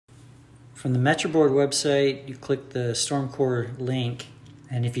From the MetroboardX website, you click the Stormcore link,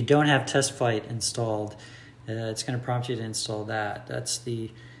 and if you don't have test flight installed, it's going to prompt you to install that. That's the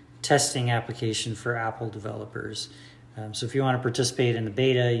testing application for Apple developers. So if you want to participate in the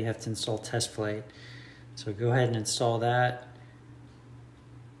beta, you have to install test flight. So go ahead and install that.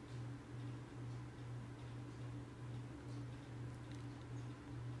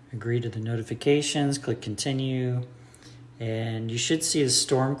 Agree to the notifications, click continue, and you should see the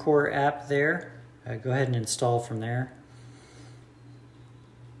Stormcore app there. Go ahead and install from there.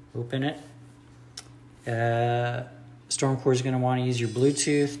 Open it. Stormcore is going to want to use your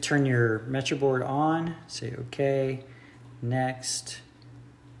Bluetooth. Turn your MetroboardX on. Say OK. Next.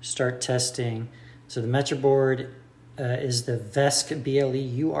 Start testing. So the MetroboardX is the VESC BLE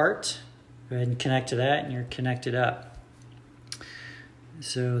UART. Go ahead and connect to that, and you're connected up.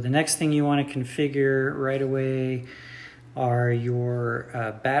 So the next thing you want to configure right away are your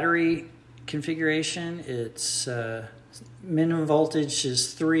battery configuration. It's minimum voltage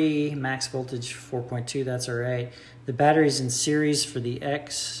is 3, max voltage 4.2, that's all right. The batteries in series for the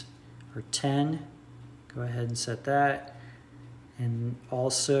X are 10. Go ahead and set that. And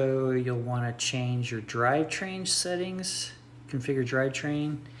also you'll want to change your drivetrain settings, configure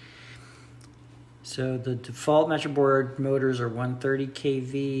drivetrain. So the default MetroboardX motors are 130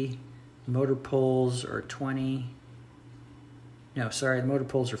 kV, motor poles are 20. No, sorry, the motor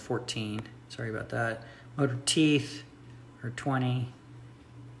poles are 14. Sorry about that. Motor teeth are 20.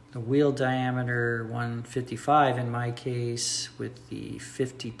 The wheel diameter 155 in my case with the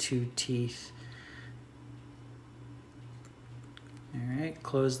 52 teeth. All right,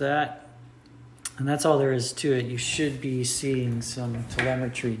 close that. And that's all there is to it. You should be seeing some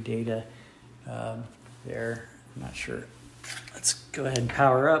telemetry data there. I'm not sure. Let's go ahead and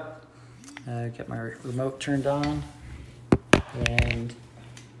power up. Get my remote turned on. And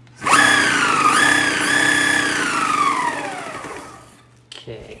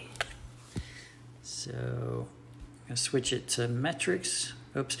okay. So I'm going to switch it to metrics.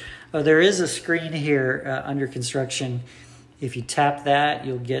 Oops. Oh, there is a screen here under construction. If you tap that,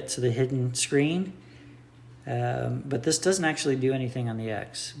 you'll get to the hidden screen. But this doesn't actually do anything on the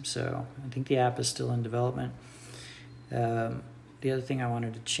X, so I think the app is still in development. The other thing I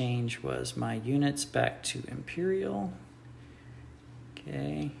wanted to change was my units back to imperial.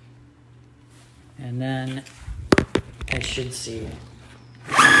 Okay. And then I should see.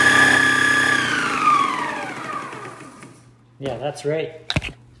 Yeah, that's right.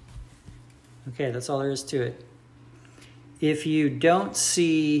 Okay, that's all there is to it. If you don't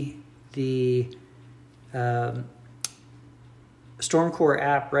see the Stormcore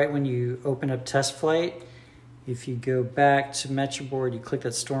app right when you open up test flight, if you go back to MetroboardX, you click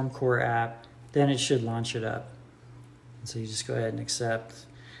that Stormcore app, then it should launch it up. And so you just go ahead and accept,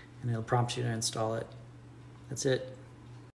 and it'll prompt you to install it. That's it.